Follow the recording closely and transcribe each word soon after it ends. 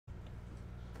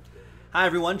Hi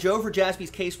everyone, Joe for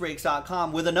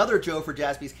JaspysCaseBreaks.com with another Joe for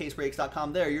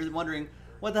JaspysCaseBreaks.com there. You're wondering,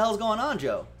 what the hell's going on,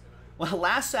 Joe? Well,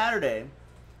 last Saturday,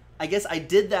 I guess I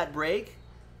did that break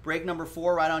number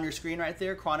 4 right on your screen right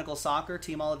there, Chronicles Soccer,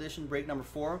 Tmall edition, break number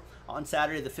 4, on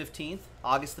Saturday the 15th,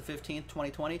 August the 15th,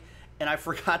 2020, and I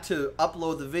forgot to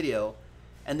upload the video.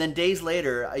 And then days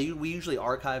later, we usually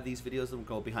archive these videos. We'll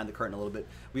go behind the curtain a little bit.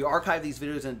 We archive these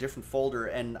videos in a different folder,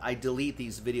 and I delete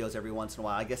these videos every once in a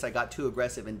while. I guess I got too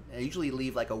aggressive, and I usually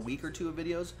leave like a week or two of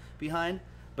videos behind.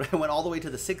 But I went all the way to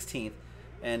the 16th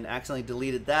and accidentally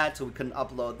deleted that, so we couldn't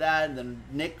upload that. And then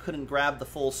Nick couldn't grab the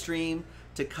full stream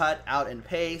to cut out and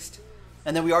paste.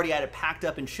 And then we already had it packed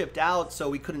up and shipped out, so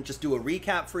we couldn't just do a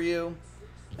recap for you.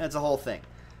 That's a whole thing.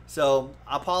 So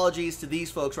apologies to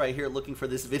these folks right here looking for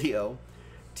this video.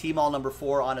 Tmall number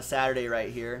 4 on a Saturday right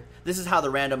here. This is how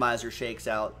the randomizer shakes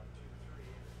out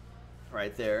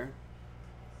right there.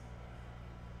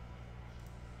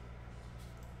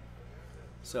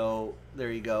 So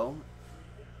there you go.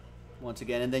 Once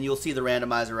again, and then you'll see the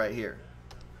randomizer right here.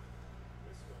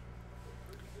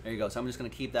 There you go. So I'm just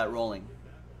going to keep that rolling.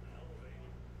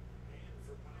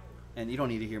 And you don't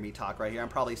need to hear me talk right here. I'm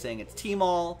probably saying it's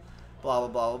Tmall, blah, blah, blah,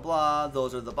 blah, blah.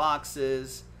 Those are the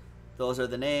boxes. Those are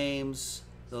the names.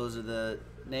 Those are the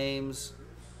names.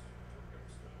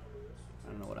 I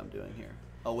don't know what I'm doing here.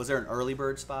 Oh, was there an early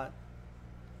bird spot?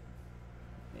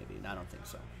 Maybe. I don't think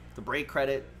so. The break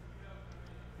credit.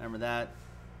 Remember that?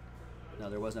 No,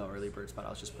 there was no early bird spot. I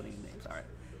was just putting in names. All right.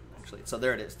 Actually, so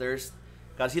there it is. There's,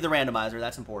 got to see the randomizer.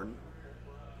 That's important.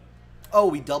 Oh,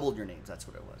 we doubled your names. That's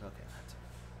what it was. Okay.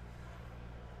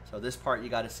 So this part you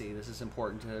got to see. This is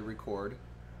important to record.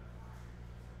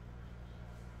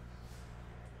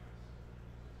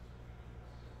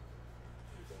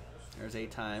 There's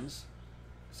 8 times.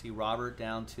 See Robert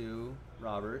down to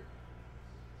Robert.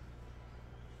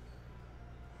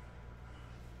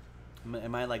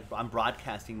 Am I like, I'm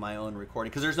broadcasting my own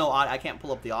recording because there's no audio. I can't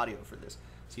pull up the audio for this,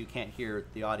 so you can't hear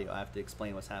the audio. I have to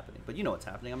explain what's happening, but you know what's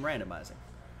happening. I'm randomizing.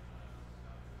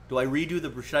 Do I redo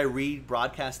the? Should I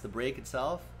rebroadcast the break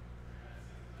itself?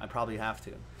 I probably have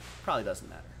to. Probably doesn't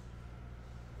matter.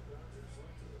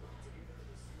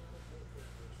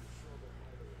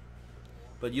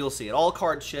 But you'll see it. All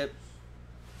card ship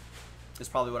is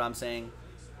probably what I'm saying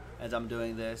as I'm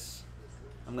doing this.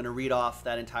 I'm going to read off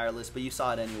that entire list, but you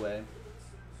saw it anyway.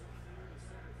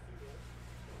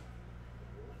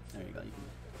 There you go. You can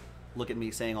look at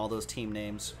me saying all those team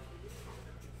names.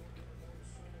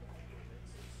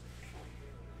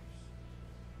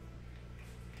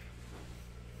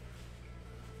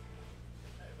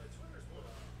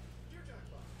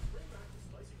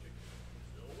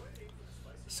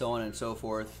 So on and so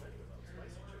forth.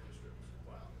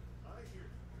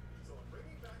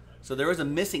 So there was a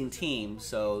missing team,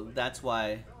 so that's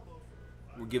why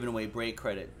we're giving away break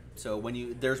credit. So when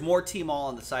you, there's more Tmall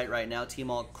on the site right now.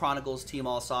 Tmall Chronicles,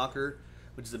 Tmall Soccer,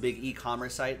 which is a big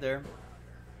e-commerce site there.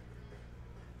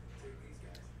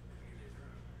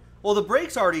 Well, the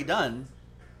break's already done.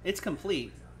 It's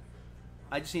complete.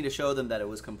 I just need to show them that it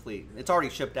was complete. It's already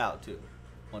shipped out too.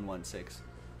 116.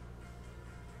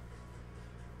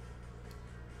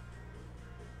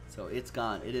 So it's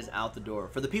gone. It is out the door.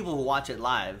 For the people who watch it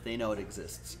live, they know it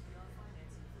exists.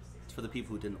 It's for the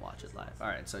people who didn't watch it live. All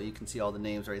right, so you can see all the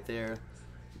names right there.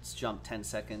 It's jump 10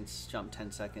 seconds, jump 10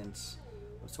 seconds.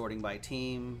 I'm sorting by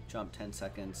team, jump 10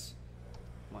 seconds.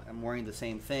 I'm wearing the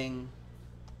same thing,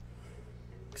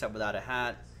 except without a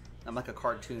hat. I'm like a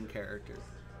cartoon character.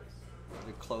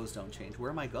 The clothes don't change. Where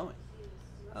am I going?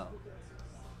 Oh.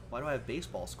 Why do I have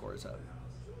baseball scores up?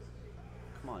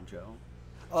 Come on, Joe.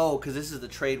 Oh, because this is the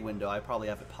trade window. I probably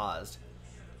have it paused.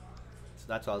 So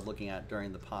that's what I was looking at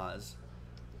during the pause.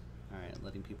 All right,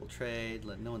 letting people trade.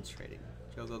 No one's trading.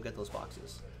 Joe, go get those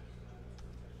boxes.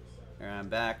 There, I'm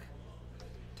back.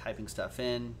 Typing stuff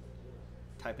in.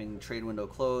 Typing trade window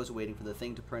close. Waiting for the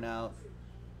thing to print out.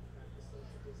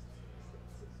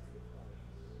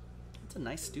 It's a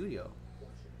nice studio.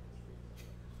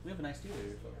 We have a nice studio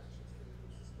here, folks.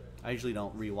 I usually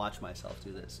don't re-watch myself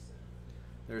do this.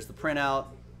 There's the printout.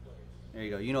 There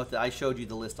you go. You know what? I showed you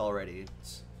the list already.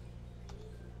 It's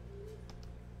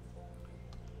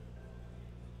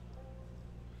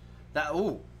that.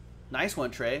 Ooh, nice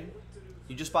one, Trey.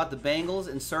 You just bought the Bengals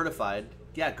and certified.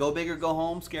 Yeah, go big or go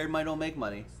home. Scared money don't make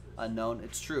money. Unknown.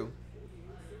 It's true.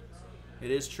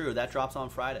 It is true. That drops on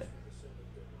Friday.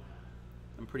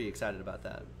 I'm pretty excited about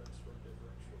that.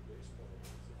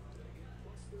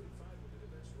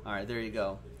 All right, there you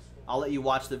go. I'll let you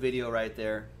watch the video right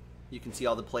there. You can see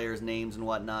all the players' names and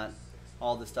whatnot.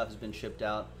 All this stuff has been shipped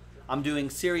out. I'm doing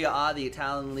Serie A, the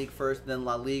Italian league first, then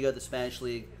La Liga, the Spanish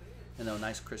league, And then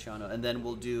nice Cristiano. And then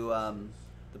we'll do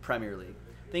the Premier League.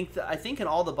 I think in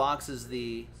all the boxes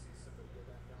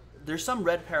there's some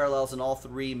red parallels in all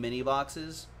 3 mini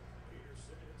boxes.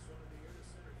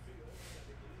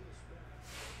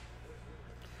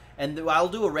 And I'll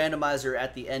do a randomizer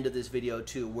at the end of this video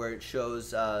too, where it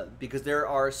shows because there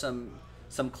are some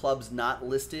clubs not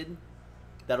listed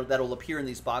that'll appear in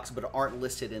these boxes, but aren't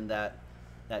listed in that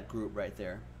group right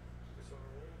there.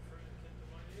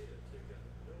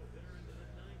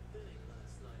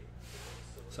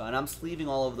 So, and I'm sleeving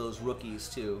all of those rookies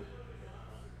too.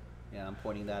 Yeah, I'm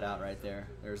pointing that out right there.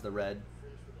 There's the red.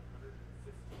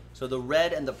 So the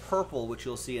red and the purple, which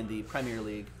you'll see in the Premier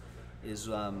League, is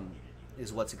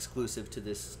what's exclusive to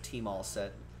this Tmall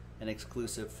set and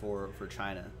exclusive for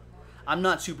China. I'm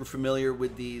not super familiar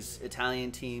with these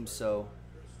Italian teams,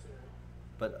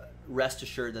 but rest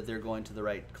assured that they're going to the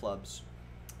right clubs,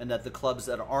 and that the clubs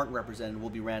that aren't represented will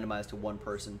be randomized to one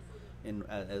person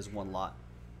as one lot.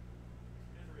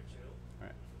 All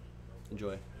right,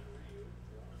 enjoy.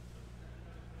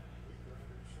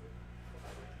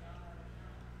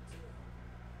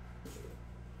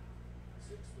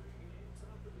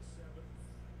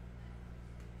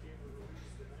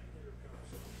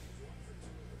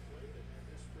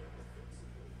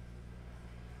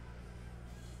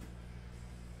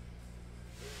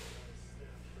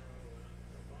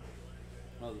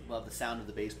 We'll have the sound of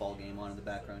the baseball game on in the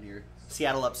background here.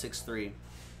 Seattle up 6-3.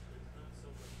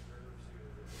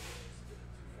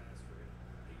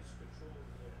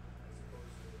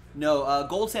 No,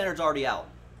 Gold Standard's already out.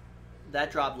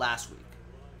 That dropped last week.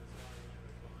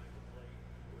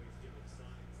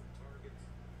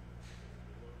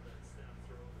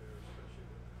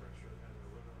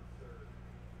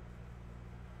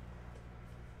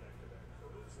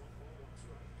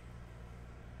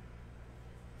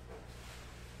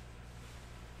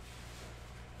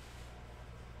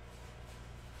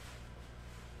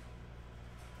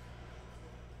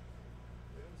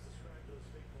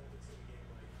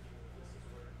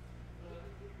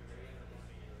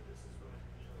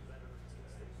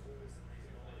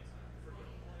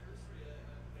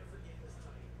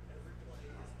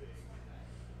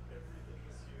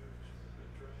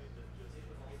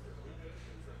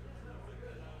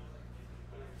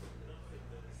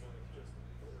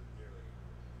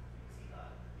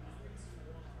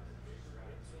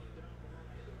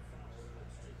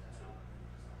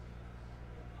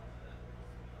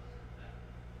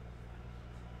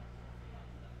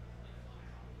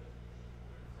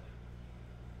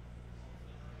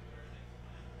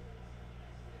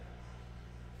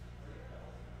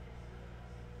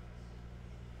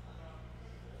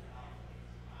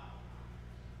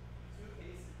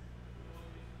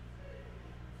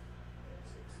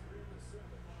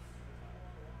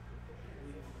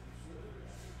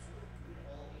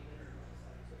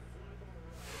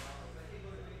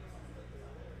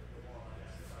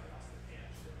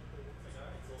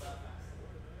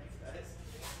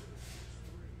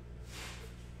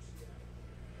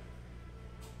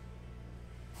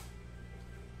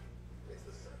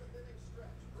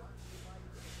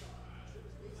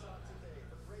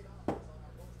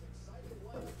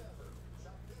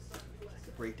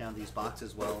 Break down these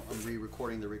boxes while I'm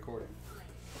re-recording the recording.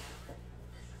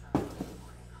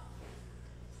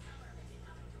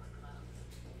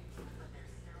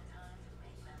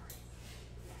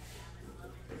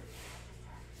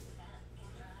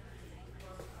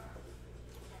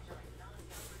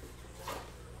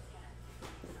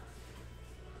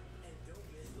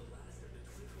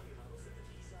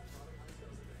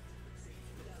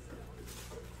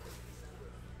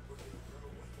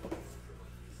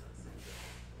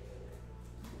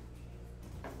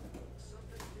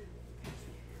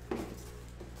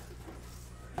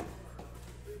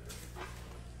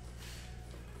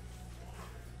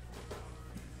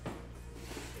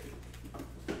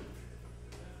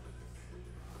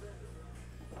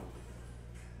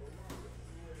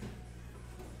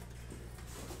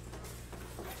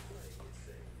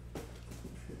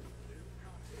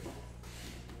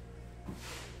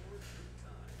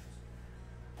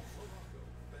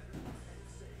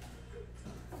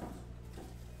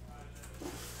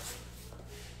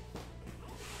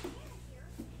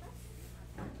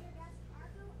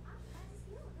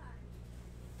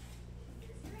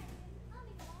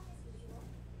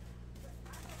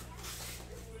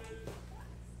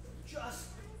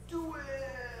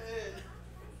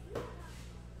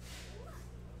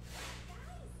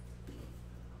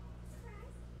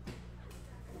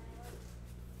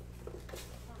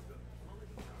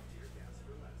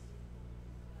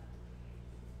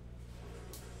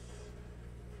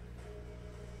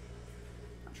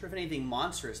 sure if anything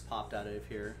monstrous popped out of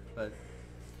here, but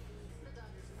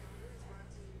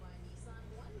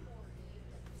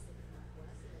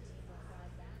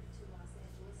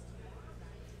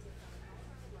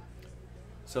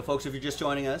so folks, if you're just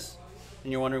joining us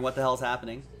and you're wondering what the hell's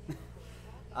happening,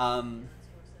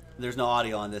 there's no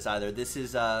audio on this either. This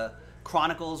is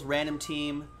Chronicles random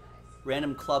team,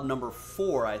 random club number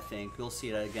 4, I think. You'll see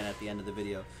it again at the end of the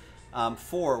video.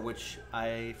 4, which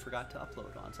I forgot to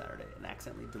upload on Saturday and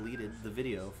accidentally deleted the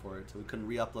video for it, so we couldn't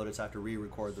re-upload it, so I have to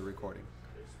re-record the recording.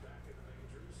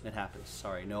 It happens.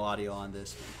 Sorry, no audio on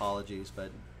this. Apologies, but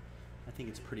I think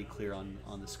it's pretty clear on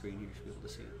the screen here. You should be able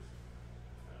to see it.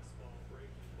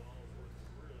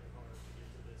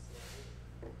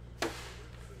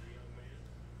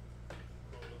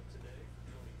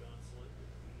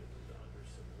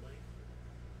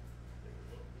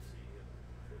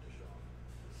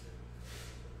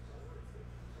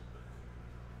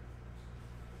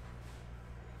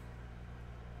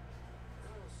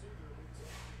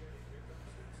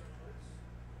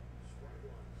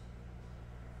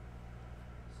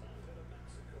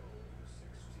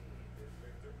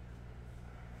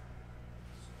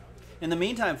 In the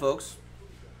meantime, folks,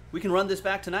 we can run this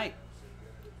back tonight.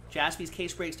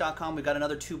 JaspysCaseBreaks.com. We've got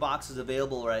another 2 boxes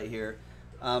available right here.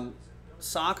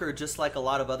 Soccer, just like a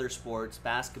lot of other sports,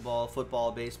 basketball,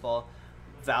 football, baseball,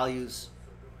 values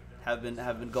have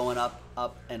been going up,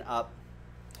 and up.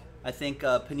 I think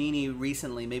Panini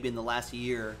recently, maybe in the last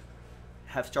year,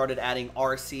 have started adding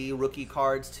RC rookie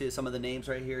cards to some of the names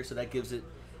right here. So that gives it,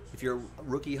 if you're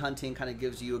rookie hunting, kind of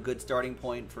gives you a good starting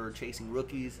point for chasing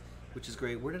rookies, which is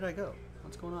great. Where did I go?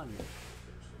 What's going on here?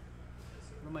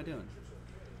 What am I doing?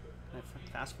 Can I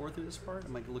fast forward through this part?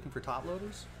 Am I looking for top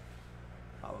loaders?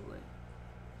 Probably.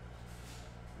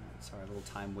 Sorry, a little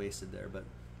time wasted there,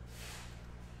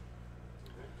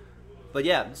 but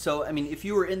yeah. So I mean, if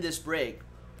you were in this break,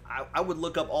 I would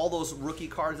look up all those rookie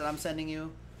cards that I'm sending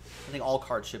you. I think all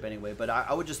cards ship anyway, but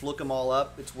I would just look them all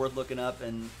up. It's worth looking up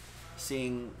and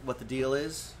seeing what the deal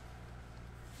is,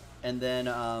 and then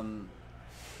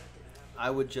I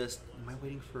would just, am I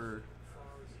waiting for,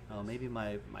 oh, maybe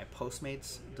my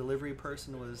Postmates delivery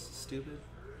person was stupid.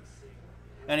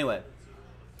 Anyway,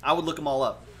 I would look them all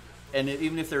up. And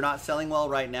even if they're not selling well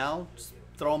right now, just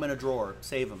throw them in a drawer,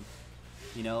 save them.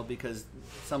 You know, because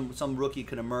some rookie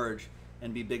could emerge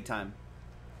and be big time.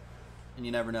 And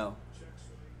you never know.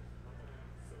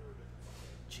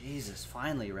 Jesus,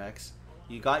 finally, Rex.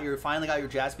 You finally got your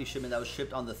Jaspy shipment that was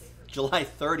shipped on the July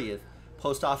 30th.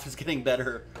 Post office getting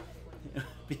better.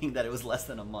 Being that it was less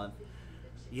than a month.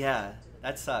 Yeah,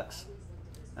 that sucks.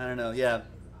 I don't know. Yeah,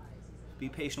 be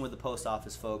patient with the post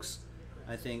office, folks.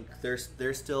 I think they're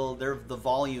the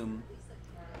volume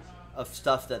of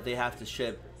stuff that they have to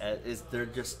ship they're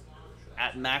just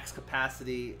at max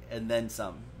capacity and then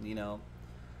some. You know,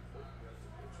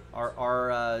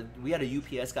 we had a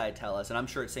UPS guy tell us, and I'm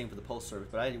sure it's same for the post service,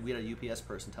 but we had a UPS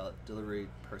person delivery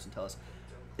person tell us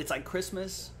it's like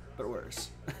Christmas but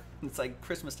worse. It's like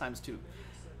Christmas times 2,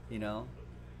 you know.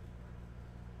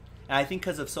 And I think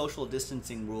because of social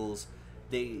distancing rules,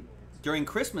 during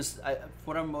Christmas,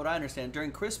 what I understand,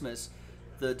 during Christmas,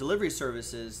 the delivery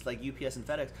services like UPS and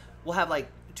FedEx will have like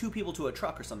 2 people to a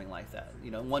truck or something like that.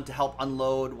 You know, one to help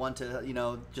unload, one to, you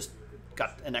know, just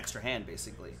got an extra hand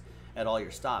basically at all your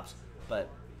stops. But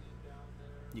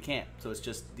you can't. So it's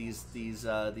just these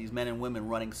men and women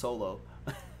running solo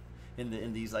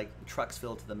in these like trucks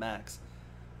filled to the max.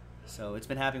 So it's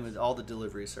been happening with all the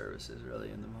delivery services, really,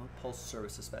 and the postal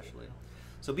service especially.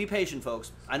 So be patient,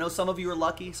 folks. I know some of you are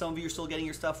lucky. Some of you are still getting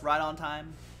your stuff right on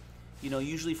time. You know,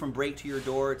 usually from break to your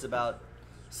door, it's about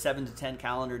 7 to 10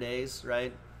 calendar days,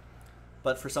 right?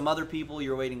 But for some other people,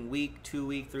 you're waiting week, 2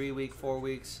 week, 3 week, 4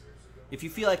 weeks. If you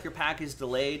feel like your package is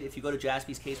delayed, if you go to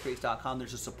JaspysCaseBreaks.com,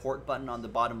 there's a support button on the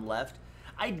bottom left.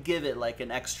 I'd give it like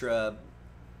an extra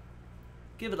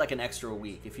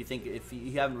week if you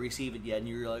haven't received it yet and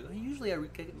you're like, usually I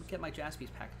get my Jaspys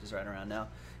packages right around now.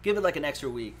 Give it like an extra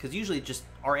week, because usually just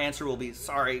our answer will be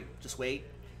sorry, just wait.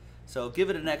 So give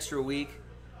it an extra week,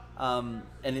 and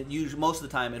most of the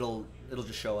time it'll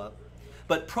just show up.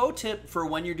 But pro tip for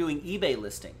when you're doing eBay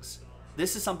listings,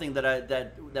 this is something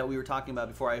that we were talking about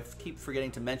before. I keep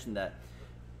forgetting to mention that.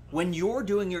 When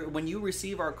you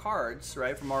receive our cards,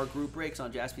 right, from our group breaks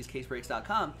on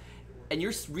JaspysCaseBreaks.com, and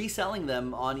you're reselling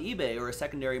them on eBay or a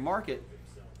secondary market,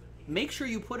 make sure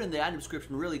you put in the item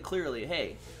description really clearly,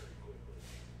 hey,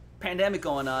 pandemic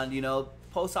going on, you know,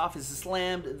 post office is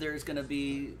slammed, there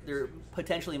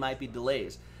potentially might be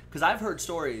delays. Because I've heard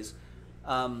stories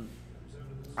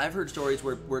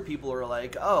where people are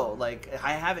like, oh, like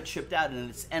I have it shipped out and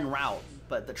it's en route,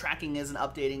 but the tracking isn't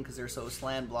updating because they're so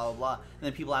slammed, blah, blah, blah. And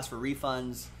then people ask for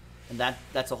refunds, and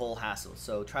that's a whole hassle.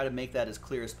 So try to make that as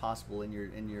clear as possible in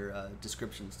your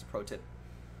descriptions, to pro tip.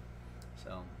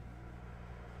 So.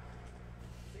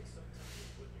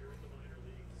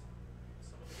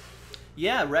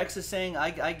 Yeah, Rex is saying,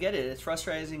 I get it. It's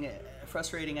frustrating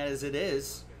as it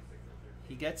is.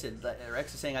 He gets it.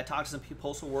 Rex is saying, I talked to some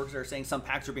postal workers that are saying some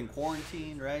packs are being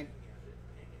quarantined, right?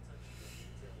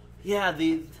 Yeah,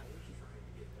 the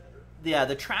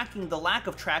tracking, the lack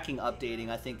of tracking updating,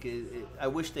 I think, I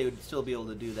wish they would still be able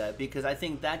to do that, because I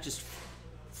think that just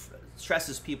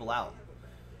stresses people out,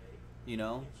 you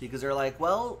know? Because they're like,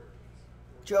 well,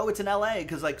 Joe, it's in LA,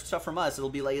 because like stuff from us,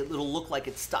 it'll look like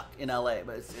it's stuck in LA,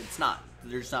 but it's not.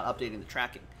 They're just not updating the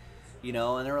tracking, you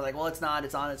know. And they were like, well, it's not.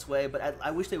 It's on its way. But I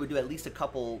wish they would do at least a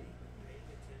couple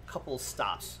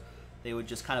stops. They would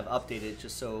just kind of update it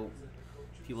just so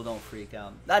people don't freak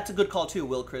out. That's a good call too,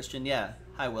 Will Christian. Yeah,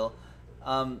 hi Will.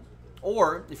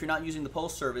 Or if you're not using the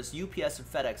post service, UPS and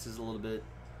FedEx is a little bit.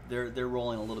 They're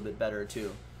rolling a little bit better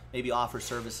too. Maybe offer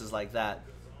services like that.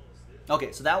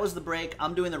 Okay, so that was the break.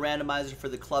 I'm doing the randomizer for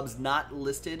the clubs not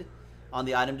listed on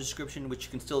the item description, which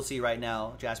you can still see right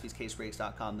now,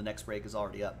 jaspyscasebreaks.com. The next break is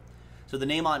already up. So the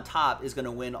name on top is going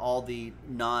to win all the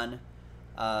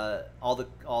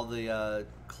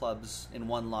clubs in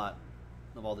one lot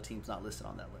of all the teams not listed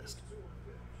on that list.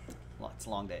 Well, it's a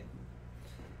long day.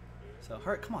 So,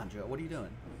 hurry, come on, Joe. What are you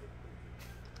doing?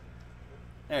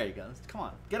 There you go. Come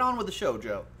on. Get on with the show,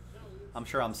 Joe. I'm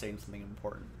sure I'm saying something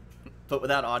important. But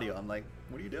without audio, I'm like,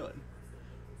 what are you doing?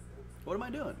 What am I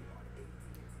doing?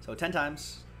 So 10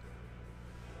 times.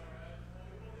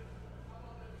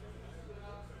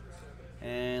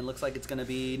 And looks like it's going to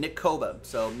be Nick Koba.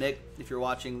 So Nick, if you're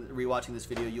rewatching this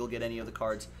video, you'll get any of the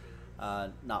cards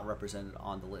not represented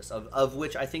on the list, of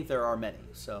which I think there are many.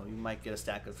 So you might get a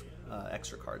stack of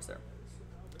extra cards there.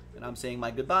 And I'm saying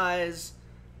my goodbyes,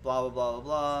 blah, blah, blah, blah,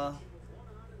 blah.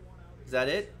 Is that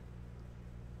it?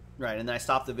 Right, and then I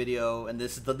stopped the video, and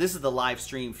this is the live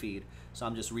stream feed, so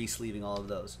I'm just re-sleeving all of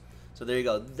those. So there you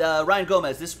go. Ryan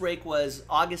Gomez, this break was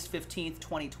August 15th,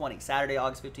 2020, Saturday,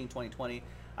 August 15th, 2020.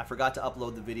 I forgot to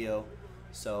upload the video,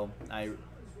 so I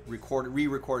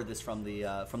re-recorded this from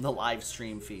the live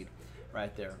stream feed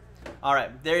right there. All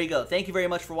right, there you go. Thank you very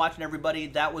much for watching, everybody.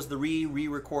 That was the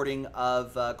re-recording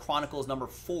of Chronicles number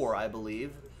 4, I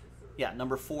believe. Yeah,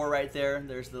 number 4 right there.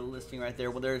 There's the listing right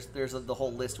there. Well, there's the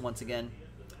whole list once again.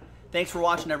 Thanks for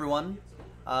watching, everyone.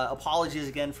 Apologies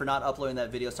again for not uploading that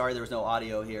video. Sorry there was no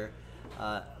audio here,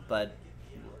 but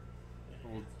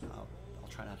I'll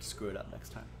try not to screw it up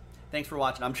next time. Thanks for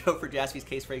watching. I'm Joe for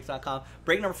jaspyscasebreaks.com.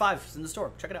 Break number 5 is in the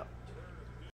store. Check it out.